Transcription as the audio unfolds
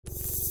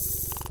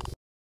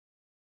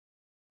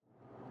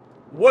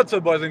What's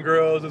up, boys and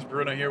girls? It's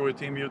Bruno here with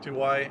Team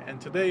UTY, and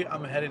today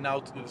I'm heading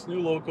out to this new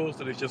locals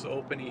that is just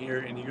opening here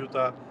in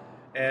Utah,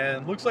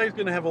 and looks like it's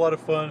gonna have a lot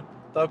of fun.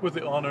 Talk with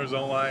the owners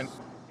online,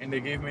 and they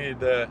gave me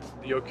the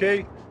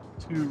okay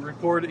to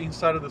record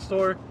inside of the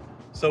store,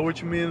 so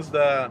which means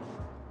that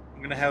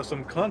I'm gonna have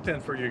some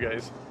content for you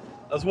guys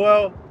as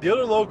well. The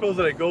other locals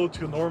that I go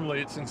to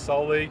normally, it's in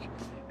Salt Lake,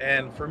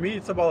 and for me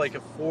it's about like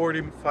a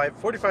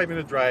 45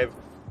 minute drive.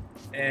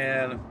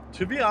 And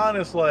to be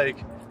honest,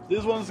 like,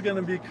 this one's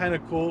gonna be kind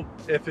of cool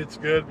if it's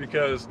good,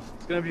 because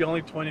it's gonna be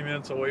only 20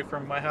 minutes away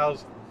from my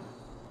house,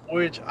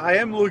 which I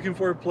am looking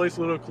for a place a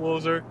little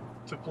closer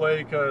to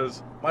play,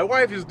 because my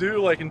wife is due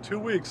like in 2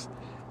 weeks,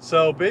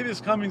 so baby's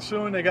coming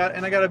soon. I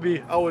gotta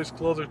be always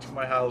closer to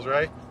my house,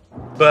 right?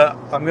 But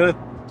I'm gonna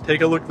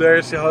take a look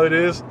there, see how it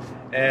is,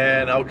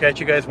 and I'll catch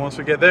you guys once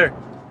we get there.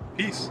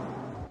 Peace.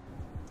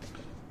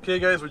 Okay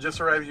guys, we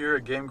just arrived here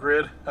at Game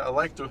Grid. I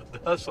like the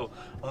hustle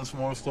on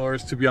small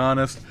stores, to be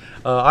honest.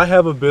 I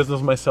have a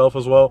business myself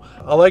as well.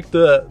 I like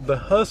the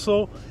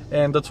hustle,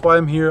 and that's why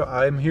I'm here.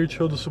 I'm here to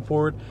show the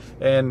support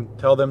and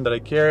tell them that I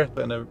care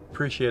and I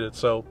appreciate it.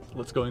 So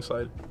let's go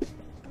inside.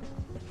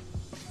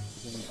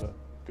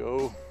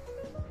 Go.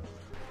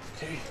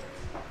 Okay.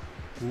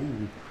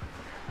 Ooh.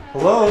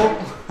 Hello.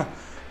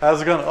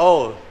 How's it going?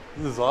 Oh,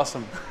 this is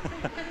awesome.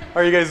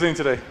 How are you guys doing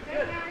today?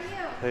 Good, how are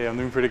you? Hey, I'm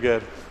doing pretty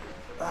good.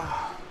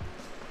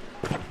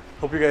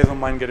 Hope you guys don't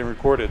mind getting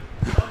recorded.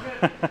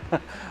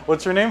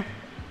 What's your name?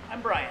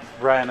 I'm Brian.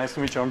 Brian, nice to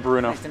meet you. I'm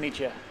Bruno. Nice to meet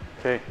you.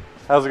 Okay,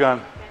 how's it going?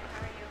 Good, how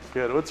are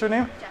you? Good. What's your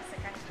name?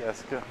 Jessica.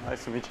 Jessica,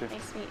 nice to meet you.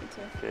 Nice to meet you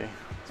too. Okay,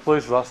 this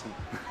place is awesome.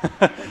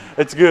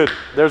 It's good.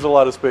 There's a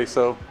lot of space,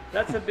 so.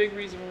 That's a big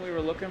reason when we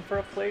were looking for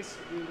a place.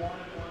 We wanted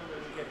one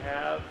that we could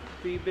have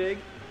be big,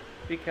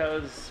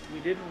 because we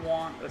didn't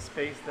want a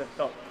space that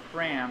felt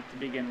cramped to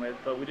begin with,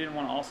 but we didn't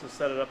want to also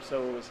set it up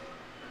so it was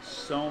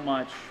so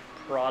much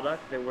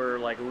product that we're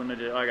like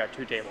limited. Oh, I got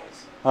 2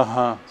 tables.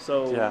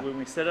 So yeah. when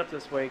we set up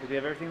this way, because we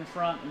have everything in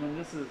front, and then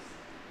this is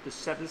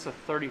a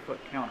 30-foot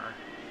counter.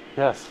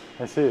 Yes,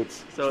 I see.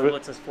 It's It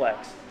lets us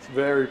flex. It's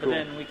very cool. But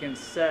then we can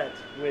set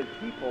with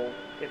people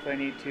if I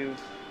need to.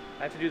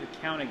 I have to do the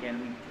count again.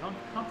 We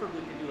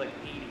comfortably can do like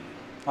 80.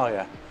 Oh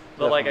yeah.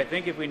 But like, I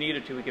think if we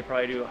needed to, we could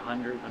probably do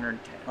 100,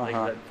 110, like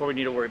that, before we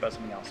need to worry about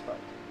something else. But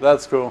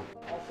that's cool.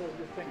 also,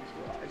 this thing,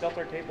 I built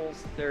our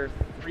tables. They're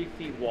 3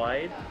 feet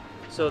wide,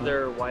 so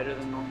they're wider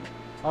than normal.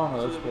 Oh, no,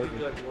 So that's that we can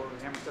perfect. do like lower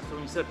camera stuff. So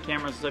when you set up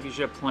cameras and stuff, you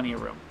should have plenty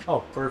of room.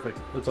 Oh, perfect.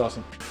 That's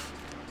awesome.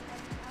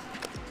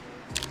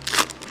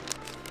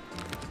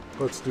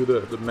 Let's do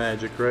the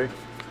magic, right?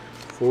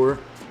 4.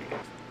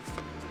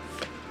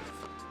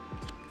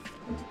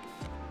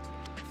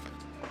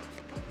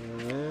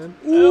 And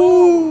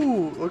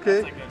ooh,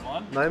 okay. That's a good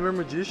one. Nightmare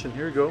Magician.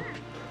 Here we go.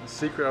 The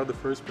secret out of the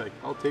first pack.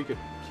 I'll take it.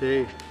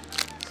 Okay.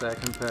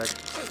 Second pack.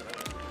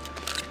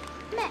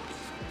 Next.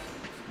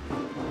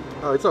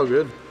 Oh, it's all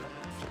good.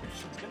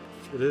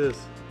 It is.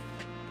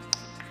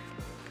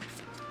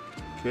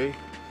 Okay.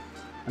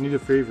 I need a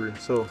favor.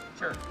 So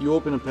Sure. you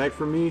open a pack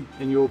for me,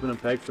 and you open a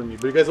pack for me.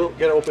 But you guys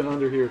gotta open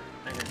under here,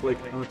 like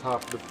on the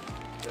top.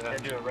 Yeah,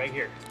 do it right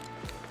here.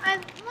 I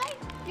like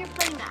you're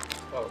playing that.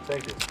 Oh,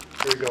 thank you.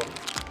 Here you go.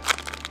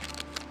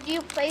 Do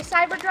you play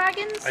Cyber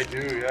Dragons? I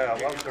do, yeah. I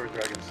love Story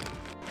Dragons.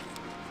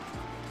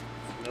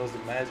 Knows the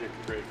magic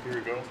trick. Here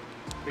we go.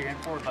 Big and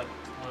forward button.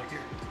 Look here.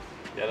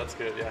 Yeah, that's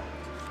good, yeah.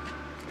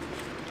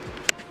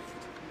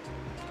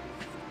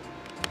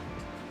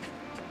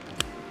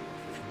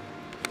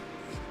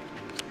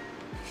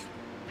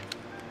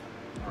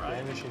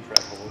 Alright. Vanishing trap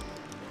hole.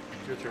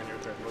 Your turn, your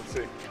turn. Let's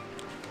see.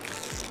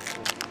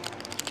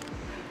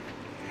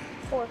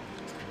 4.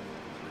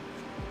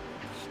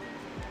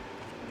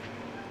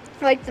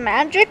 Like the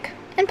magic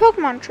and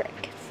Pokemon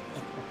trick.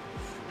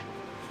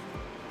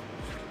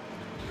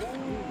 Ooh,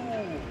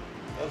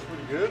 that's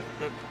pretty good.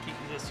 Keep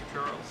this to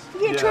Charles.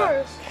 Yeah, Yeah.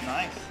 Charles.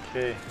 Nice.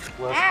 Okay,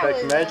 last That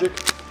pack was magic.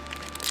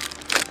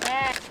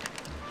 Yeah.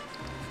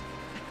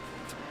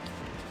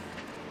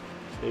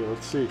 Okay,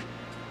 let's see.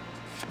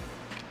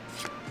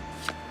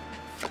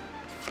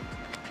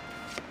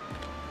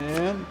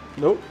 And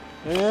nope.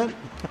 And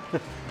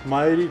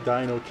Mighty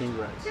Dino King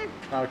Rex.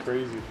 Not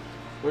crazy.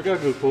 We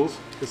got good pulls.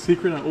 The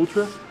secret and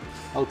ultra.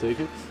 I'll take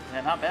it.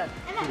 Yeah, not bad.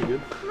 Pretty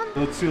good.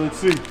 Let's see. Let's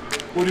see.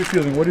 What are you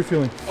feeling? What are you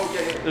feeling?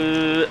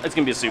 It's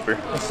gonna be a super.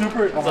 A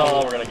super. That's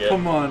all we're gonna get.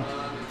 Come on.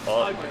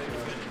 Oh,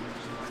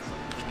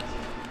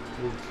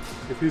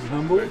 If he's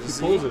humble, he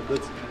pulls it.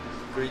 That's.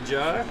 free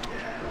jar.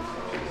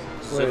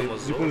 Wait,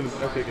 you put it in.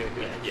 Okay, okay,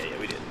 okay. Yeah,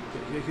 we did.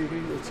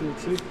 Okay. Let's see.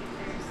 Let's see.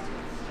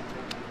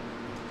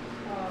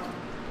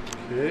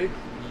 Okay.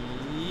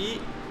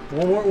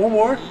 One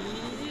more.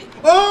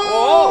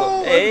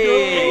 Oh!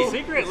 Hey!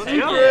 Secret, let's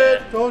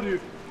Secret! Told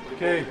you.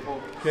 Okay.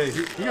 Okay.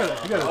 He got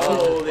it.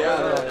 Oh,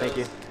 yeah. Thank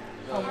you.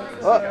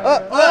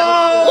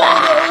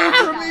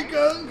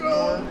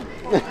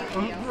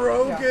 I'm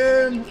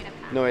broken.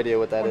 No idea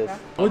what that is.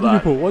 What did you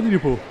pull? What did you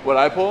pull? What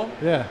I pull?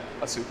 Yeah.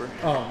 A super.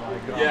 Oh my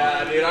god.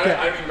 Yeah, dude, I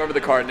don't even remember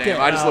the card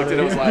name. I just looked at it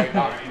and was like,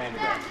 oh,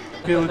 man.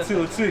 Okay, let's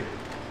see.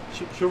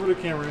 Show over the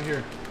camera right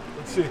here.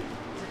 Let's see.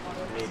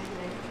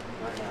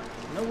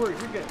 No worries,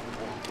 you're good.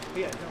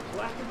 Yeah, no,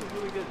 black is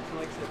really good.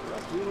 Like I said, for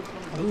us, we look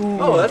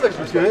for Oh, that's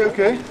actually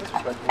okay.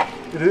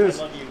 It is.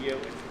 I love Yu-Gi-Oh!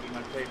 It's to be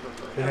my favorite.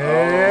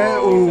 Yeah.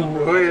 Ooh.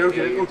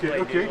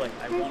 Okay. Like,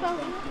 I want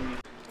something.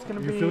 It's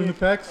gonna You be. feeling the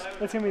packs?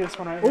 It's gonna be this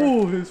one right here.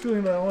 Oh, he's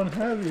feeling that one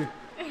heavy.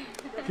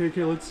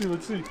 Okay, let's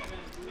see.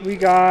 We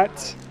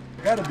got.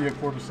 Gotta be a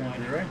quarter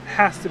century, right?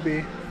 Has to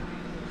be.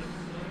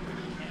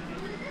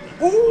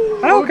 Ooh,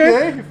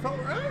 Okay. It felt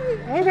right.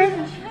 Okay.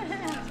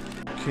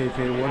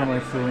 Okay, what am I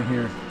feeling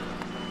here?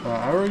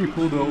 I already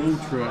pulled the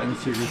Ultra in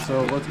Secret,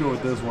 so let's go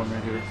with this one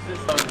right here.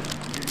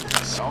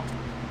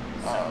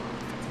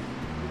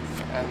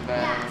 And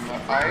then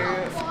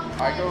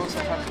I go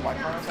sometimes to my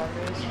car on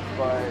Saturdays,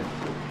 but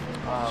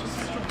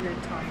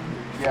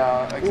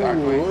yeah,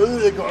 exactly.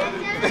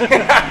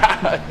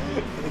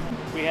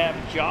 We have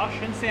Josh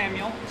and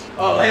Samuel.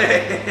 Oh,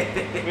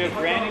 hey. We have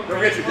Brandon. Don't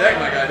forget your deck,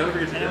 my guy. Don't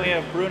forget your And then we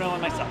deck. have Bruno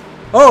and myself.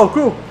 Oh,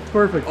 cool.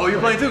 Perfect. Oh, you're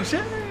playing too?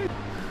 Shit.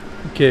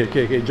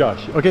 Okay,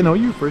 Josh. Okay, no,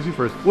 you first.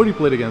 What do you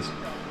play against?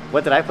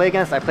 What did I play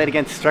against? I played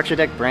against Structure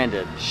Deck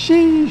Branded.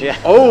 Sheesh. Yeah.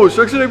 Oh,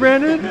 structure deck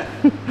branded?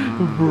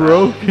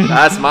 Broken.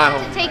 That's my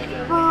home. Take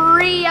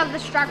 3 of the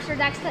structure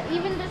decks to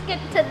even just get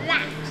to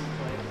that.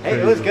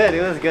 Hey, it was good.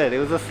 It was good. It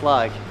was a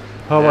slog.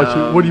 How about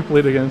you? What do you play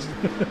against?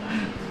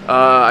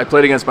 I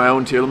played against my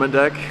own Tiedemann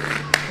deck,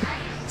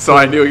 so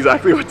I knew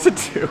exactly what to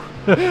do.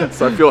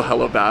 So I feel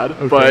hella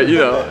bad, but you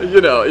know.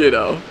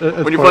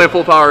 When you're playing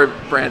full power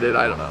branded,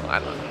 I don't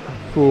know.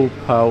 Full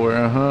power,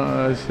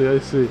 I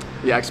see.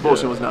 Yeah,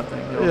 expulsion was nothing.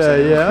 You know what I'm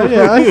saying?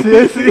 Yeah, I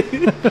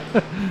see.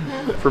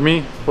 For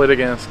me, played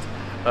against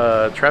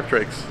Trap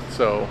Drakes,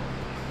 so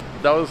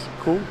that was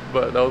cool,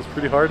 but that was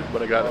pretty hard,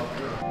 but I got it.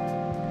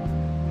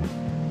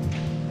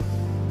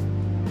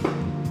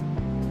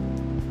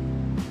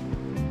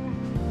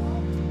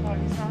 Oh,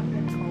 he's not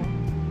in cool.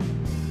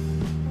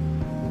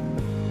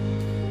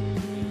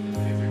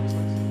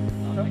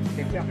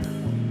 Yeah.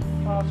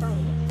 Start with this.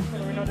 So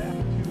we know the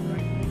F2,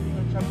 right?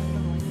 Jump to the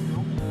link,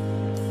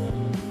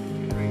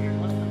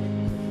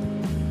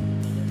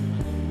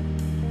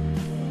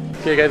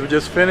 Okay guys, we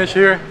just finished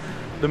here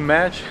the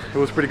match. It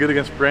was pretty good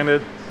against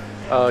Branded.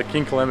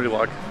 King Calamity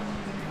Lock.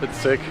 It's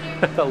sick.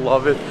 I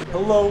love it.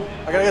 Hello,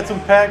 I gotta get some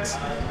packs.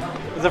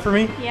 Is that for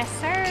me? Yes,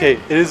 sir. Okay,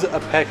 it is a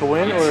pack a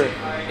win or?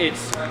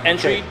 It's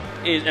entry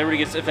is everybody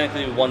gets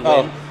effectively one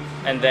Oh. win,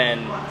 and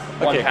then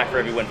one Okay. pack for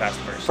every win past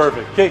first.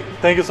 Perfect. Okay,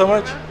 thank you so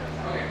much.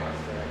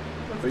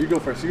 Oh, you go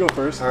first.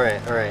 All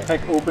right.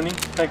 Pack opening.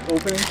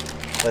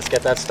 Let's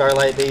get that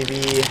Starlight,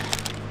 baby.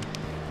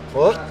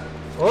 What?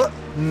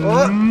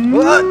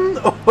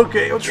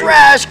 Okay.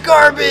 Trash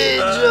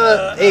garbage.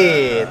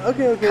 Hey.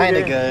 Okay.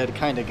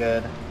 Kinda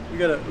good. We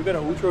got a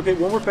Ultra. Okay,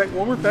 one more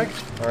pack.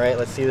 All right.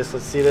 Let's see this.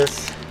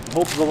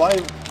 Hope is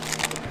alive.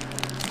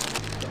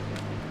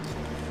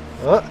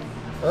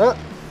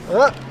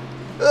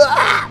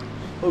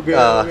 Okay.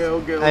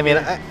 I mean,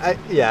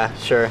 yeah,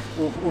 sure.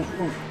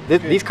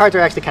 These cards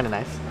are actually kind of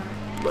nice.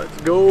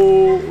 Let's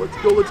go.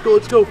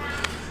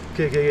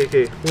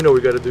 Okay. We know what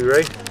we gotta do,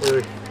 right?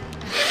 Wait.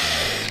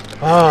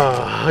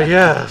 Ah,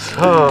 yes.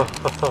 Oh.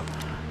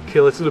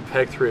 Okay, let's do the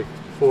pack trick.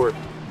 4.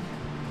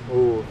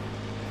 Oh.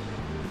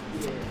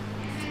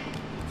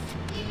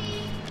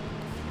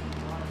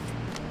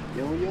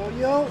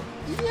 Yo.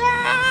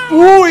 Yeah!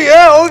 Oh,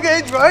 yeah,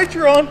 okay,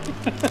 Tritron.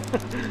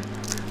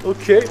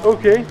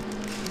 Okay.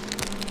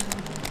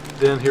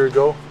 Then here we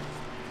go.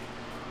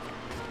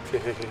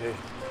 Okay.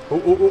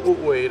 Oh,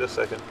 wait a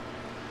second.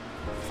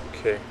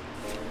 Okay.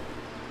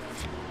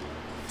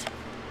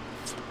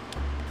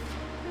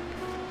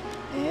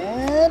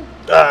 And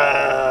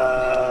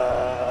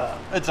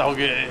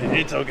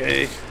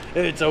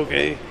It's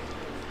okay.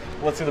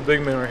 Let's see the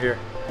big man right here.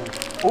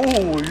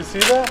 Oh, you see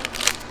that?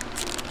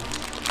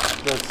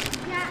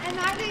 Yeah, and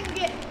I didn't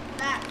get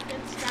that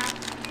good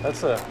stuff.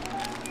 That's a.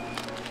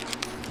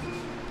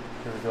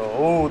 Here we go.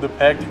 Oh, the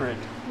pack trick.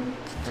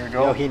 Here we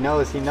go. he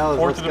knows. Four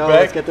Let's to the go. back.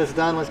 Let's get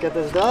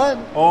this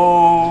done.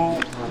 Oh,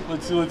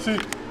 let's see.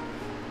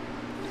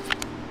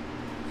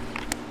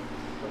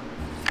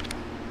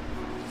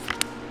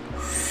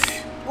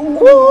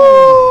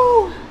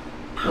 Woo!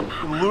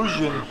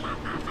 Illusion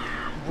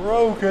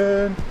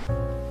broken.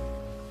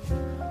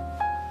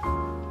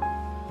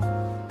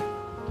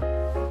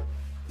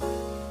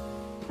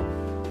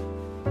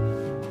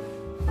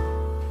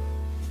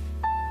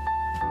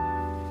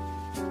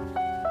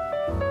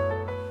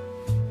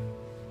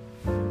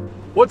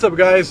 What's up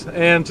guys,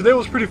 and today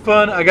was pretty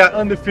fun. I got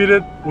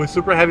undefeated with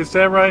Super Heavy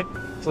Samurai,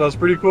 so that was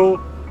pretty cool.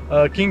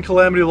 King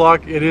Calamity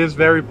Lock, it is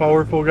very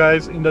powerful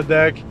guys in the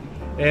deck,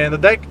 and the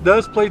deck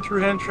does play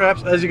through hand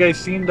traps, as you guys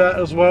seen that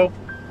as well.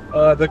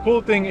 The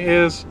cool thing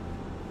is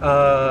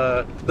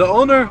the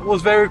owner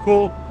was very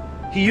cool.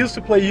 He used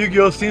to play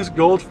Yu-Gi-Oh! Since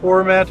Gold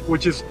format,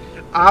 which is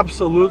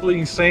absolutely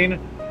insane.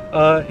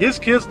 His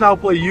kids now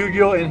play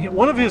Yu-Gi-Oh! And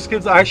one of his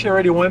kids actually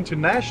already went to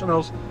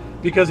nationals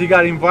because he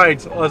got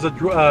invited as a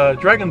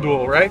dragon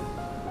duel, right?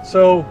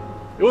 So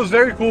it was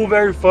very cool,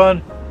 very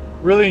fun.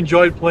 Really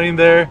enjoyed playing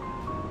there.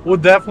 We'll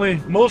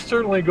definitely, most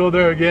certainly go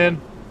there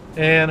again.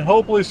 And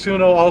hopefully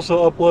soon I'll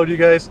also upload you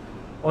guys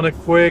on a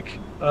quick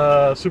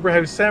Super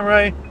Heavy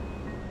Samurai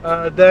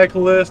deck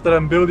list that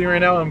I'm building right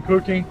now. I'm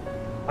cooking.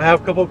 I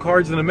have a couple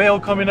cards in the mail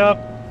coming up.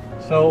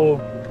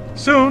 So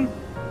soon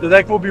the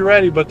deck will be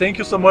ready. But thank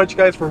you so much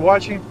guys for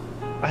watching.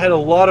 I had a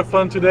lot of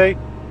fun today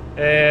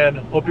and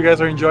hope you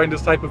guys are enjoying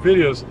this type of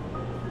videos.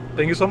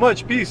 Thank you so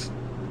much. Peace.